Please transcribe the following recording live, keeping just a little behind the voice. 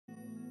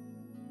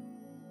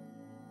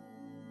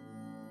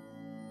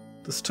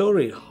The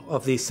story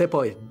of the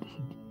sepoy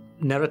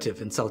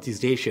narrative in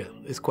Southeast Asia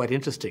is quite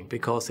interesting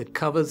because it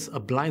covers a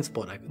blind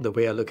spot, the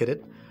way I look at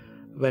it,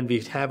 when we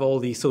have all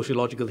the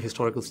sociological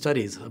historical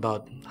studies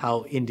about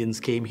how Indians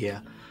came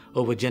here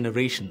over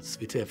generations.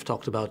 We have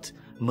talked about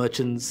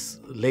merchants,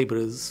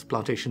 laborers,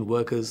 plantation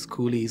workers,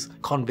 coolies,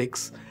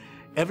 convicts.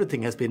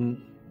 Everything has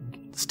been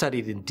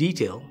studied in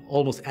detail,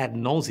 almost ad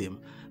nauseum.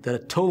 There are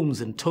tomes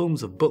and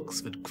tomes of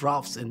books with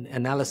graphs and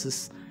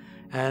analysis.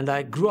 And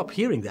I grew up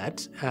hearing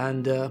that.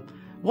 And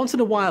once in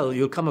a while,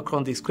 you'll come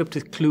across these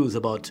cryptic clues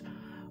about,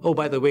 oh,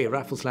 by the way,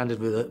 Raffles landed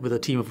with a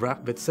team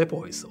of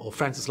sepoys, or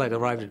Francis Light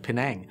arrived at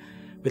Penang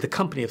with a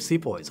company of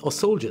sepoys, or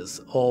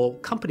soldiers, or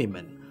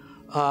companymen.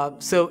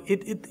 So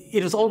it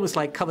is almost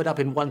like covered up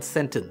in one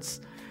sentence.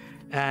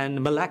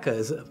 And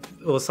Malacca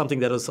was something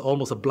that was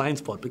almost a blind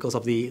spot because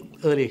of the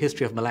earlier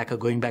history of Malacca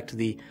going back to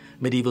the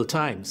medieval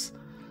times.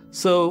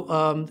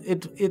 So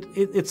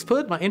it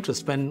spurred my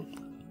interest when,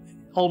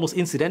 almost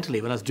incidentally,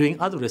 when I was doing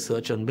other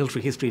research on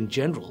military history in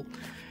general.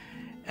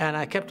 And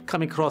I kept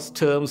coming across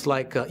terms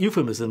like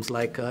euphemisms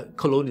like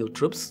colonial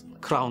troops,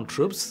 crown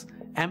troops,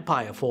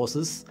 empire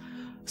forces,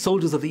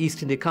 soldiers of the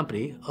East India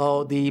Company,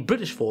 or the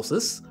British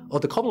forces, or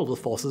the Commonwealth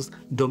forces,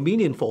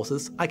 Dominion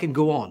forces. I can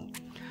go on.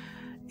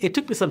 It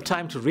took me some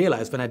time to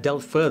realize when I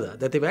delved further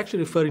that they were actually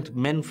referring to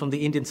men from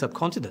the Indian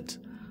subcontinent,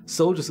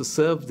 soldiers who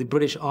served the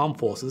British armed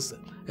forces,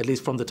 at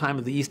least from the time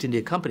of the East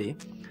India Company,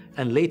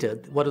 and later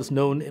what was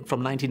known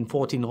from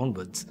 1914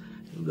 onwards,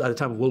 at the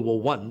time of World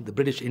War I, the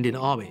British Indian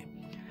Army.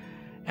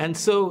 And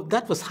so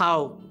that was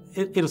how,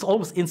 it was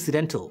almost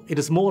incidental. It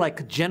is more like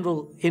a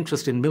general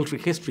interest in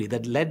military history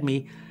that led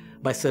me,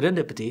 by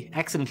serendipity,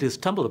 accidentally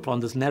stumbled upon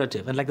this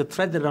narrative. And like the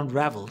thread that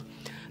unraveled,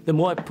 the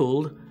more I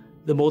pulled,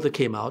 the more that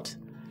came out.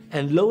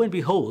 And lo and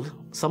behold,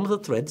 some of the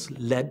threads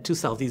led to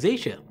Southeast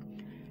Asia.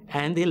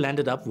 And they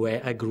landed up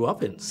where I grew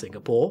up in,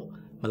 Singapore,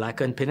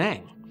 Malacca, and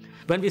Penang.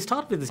 When we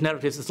start with these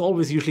narratives, it's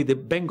always usually the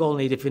Bengal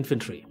native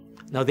infantry.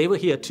 Now, they were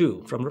here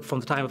too, from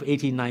the time of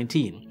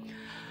 1819.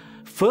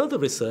 Further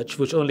research,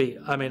 which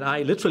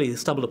I literally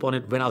stumbled upon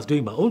it when I was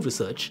doing my own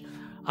research,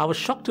 I was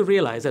shocked to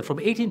realize that from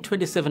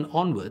 1827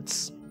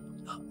 onwards,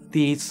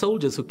 the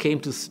soldiers who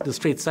came to the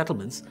Straits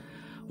settlements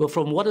were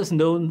from what is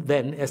known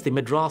then as the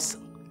Madras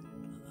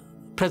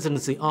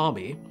Presidency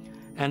Army,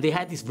 and they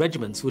had these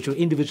regiments which were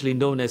individually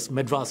known as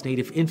Madras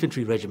Native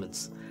Infantry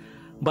Regiments.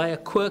 By a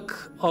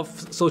quirk of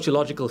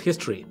sociological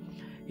history,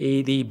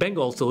 the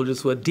Bengal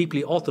soldiers, who were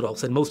deeply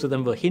orthodox, and most of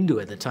them were Hindu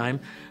at the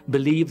time,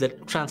 believed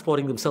that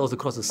transporting themselves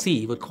across the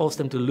sea would cause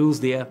them to lose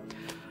their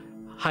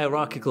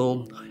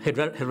hierarchical,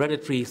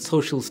 hereditary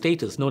social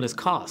status known as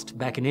caste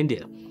back in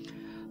India.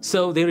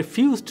 So they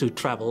refused to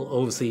travel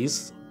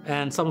overseas,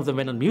 and some of them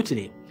went on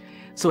mutiny.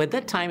 So at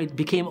that time, it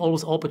became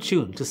almost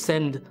opportune to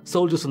send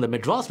soldiers from the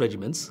Madras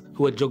regiments,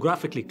 who were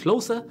geographically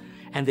closer,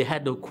 and they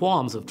had no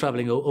qualms of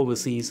traveling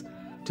overseas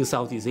to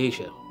Southeast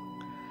Asia.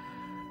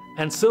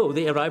 And so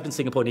they arrived in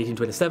Singapore in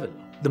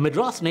 1827. The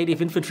Madras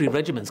Native Infantry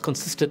regiments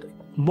consisted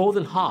more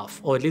than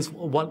half, or at least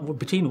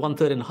between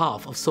one-third and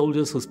half, of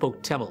soldiers who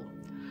spoke Tamil.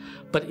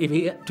 But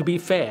to be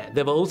fair,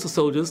 there were also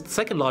soldiers, the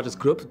second largest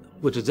group,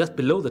 which is just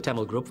below the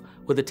Tamil group,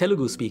 were the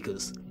Telugu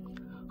speakers,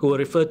 who were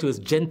referred to as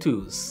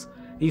Gentus.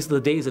 These are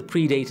the days that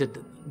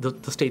predated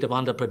the state of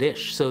Andhra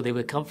Pradesh. So they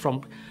would come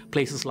from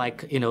places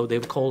like, they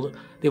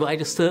were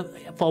either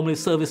formerly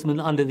servicemen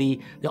under the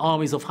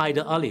armies of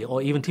Hyder Ali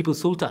or even Tipu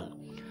Sultan.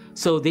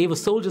 So they were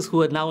soldiers who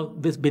had now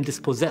been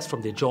dispossessed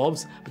from their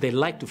jobs, but they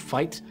liked to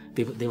fight.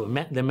 They were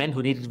men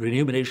who needed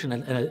remuneration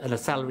and a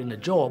salary and a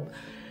job.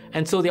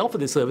 And so they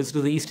offered their service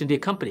to the East India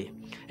Company.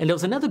 And there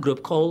was another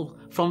group called,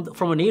 from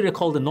an area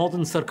called the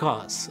Northern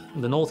Sarkars,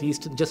 in the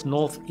northeast, just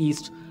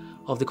northeast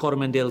of the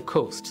Coromandel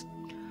coast.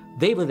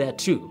 They were there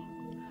too.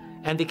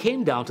 And they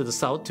came down to the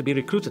south to be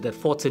recruited at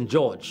Fort St.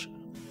 George.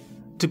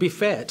 To be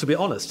fair, to be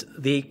honest,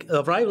 the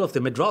arrival of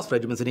the Madras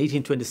regiments in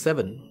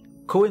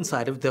 1827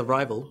 coincided with the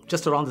arrival,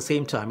 just around the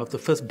same time, of the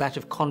first batch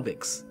of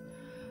convicts.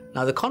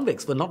 Now, the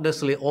convicts were not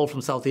necessarily all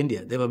from South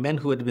India. They were men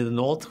who had been in the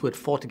north, who had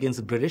fought against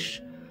the British.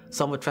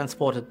 Some were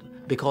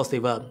transported because they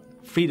were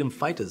freedom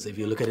fighters, if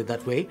you look at it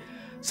that way.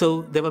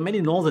 So there were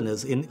many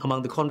northerners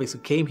among the convicts who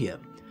came here.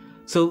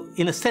 So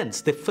in a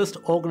sense, they first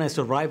organized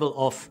arrival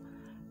of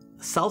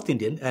South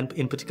Indian, and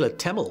in particular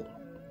Tamil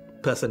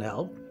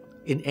personnel,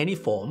 in any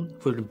form,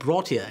 who had been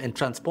brought here and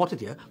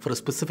transported here for a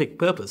specific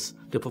purpose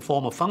to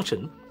perform a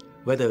function,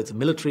 whether it's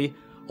military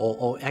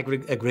or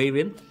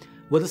agrarian,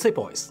 were the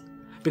sepoys.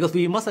 Because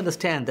we must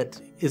understand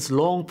that it's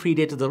long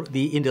predated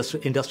the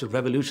Industrial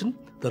Revolution,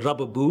 the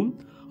rubber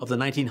boom of the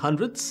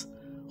 1900s,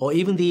 or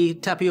even the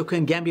tapioca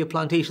and Gambia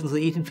plantations of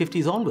the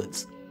 1850s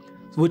onwards,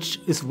 which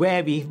is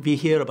where we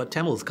hear about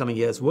Tamils coming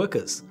here as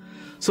workers.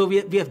 So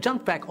we have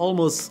jumped back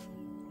almost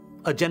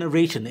a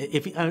generation,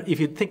 if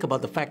you think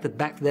about the fact that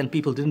back then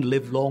people didn't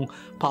live long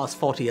past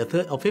 40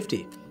 or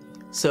 50.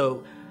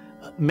 So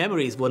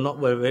memories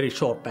were very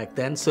short back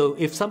then. So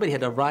if somebody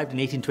had arrived in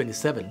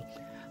 1827,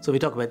 so we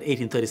talk about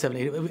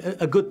 1837,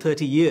 a good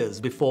 30 years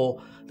before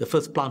the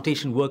first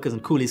plantation workers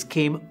and coolies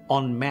came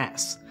en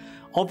masse.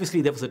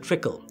 Obviously there was a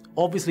trickle.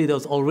 Obviously, there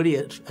was already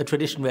a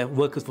tradition where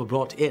workers were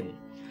brought in.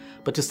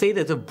 But to say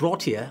that they're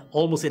brought here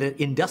almost at an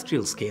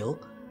industrial scale,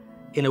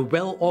 in a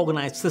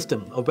well-organized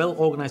system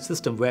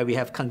where we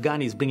have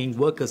Kanganis bringing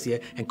workers here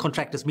and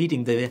contractors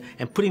meeting there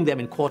and putting them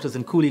in quarters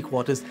and coolie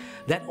quarters,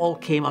 that all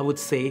came, I would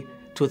say,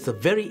 towards the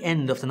very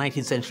end of the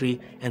 19th century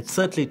and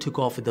certainly took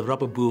off with the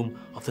rubber boom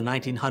of the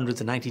 1900s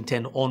and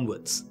 1910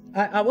 onwards.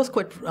 I was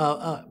quite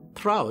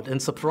proud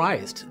and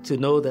surprised to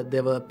know that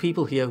there were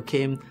people here who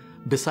came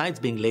besides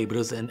being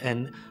laborers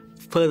and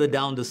further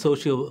down the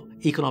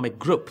socio-economic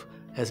group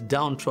as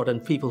downtrodden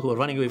people who are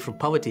running away from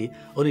poverty,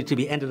 only to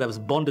be ended up as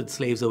bonded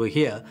slaves over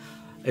here.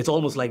 It's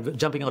almost like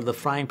jumping out of the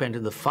frying pan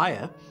in the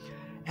fire.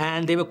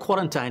 And they were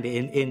quarantined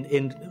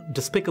in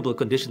despicable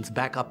conditions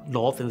back up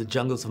north in the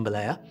jungles of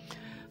Malaya.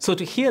 So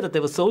to hear that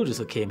there were soldiers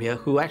who came here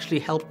who actually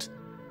helped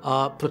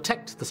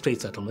protect the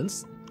Straits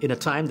settlements in a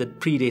time that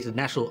predated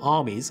national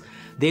armies,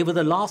 they were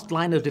the last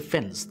line of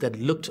defense that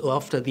looked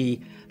after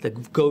the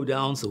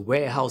go-downs, the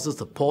warehouses,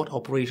 the port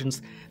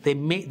operations.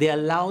 They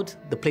allowed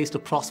the place to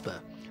prosper.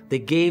 They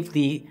gave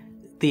the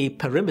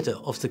perimeter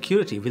of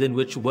security within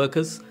which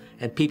workers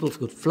and people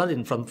could flood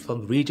in from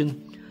the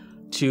region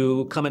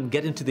to come and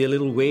get into their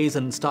little ways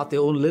and start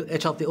their own,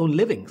 etch out their own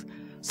livings.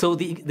 So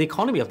the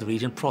economy of the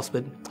region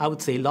prospered, I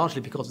would say,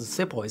 largely because of the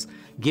sepoys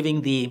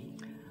giving the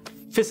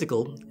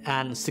physical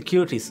and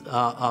security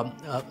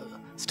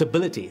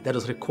stability that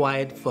was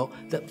required for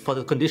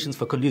the conditions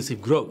for conducive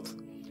growth.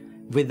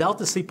 Without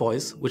the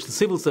sepoys, which the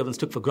civil servants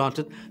took for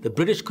granted, the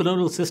British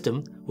colonial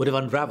system would have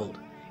unraveled.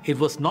 It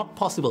was not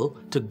possible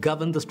to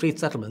govern the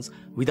Straits settlements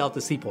without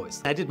the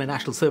sepoys. I did my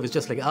national service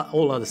just like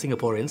all other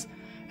Singaporeans,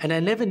 and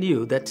I never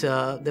knew that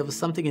there was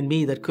something in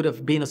me that could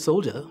have been a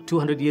soldier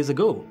 200 years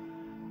ago.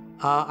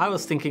 I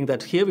was thinking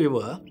that here we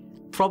were,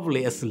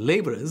 probably as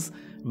laborers,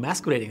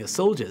 masquerading as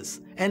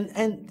soldiers.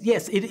 And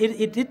yes,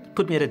 it did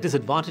put me at a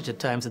disadvantage at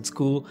times in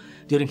school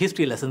during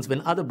history lessons when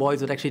other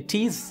boys would actually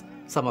tease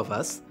some of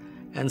us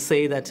and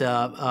say that,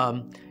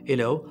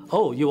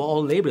 oh, you are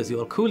all laborers, you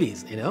are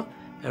coolies,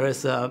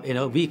 whereas,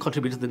 we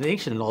contributed to the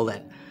nation and all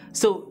that.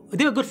 So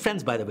they were good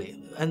friends, by the way,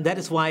 and that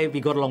is why we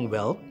got along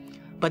well.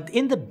 But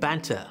in the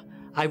banter,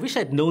 I wish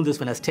I'd known this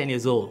when I was 10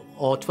 years old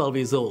or 12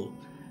 years old,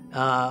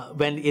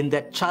 when in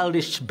that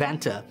childish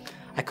banter,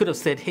 I could have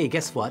said, hey,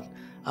 guess what?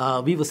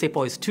 We were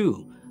sepoys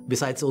too,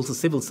 besides also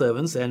civil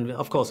servants. And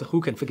of course, who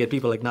can forget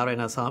people like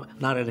Narayana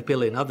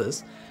Pillai and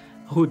others,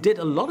 who did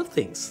a lot of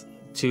things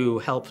to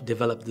help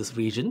develop this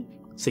region,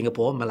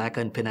 Singapore, Malacca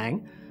and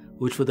Penang,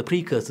 which were the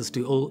precursors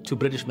to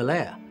British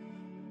Malaya.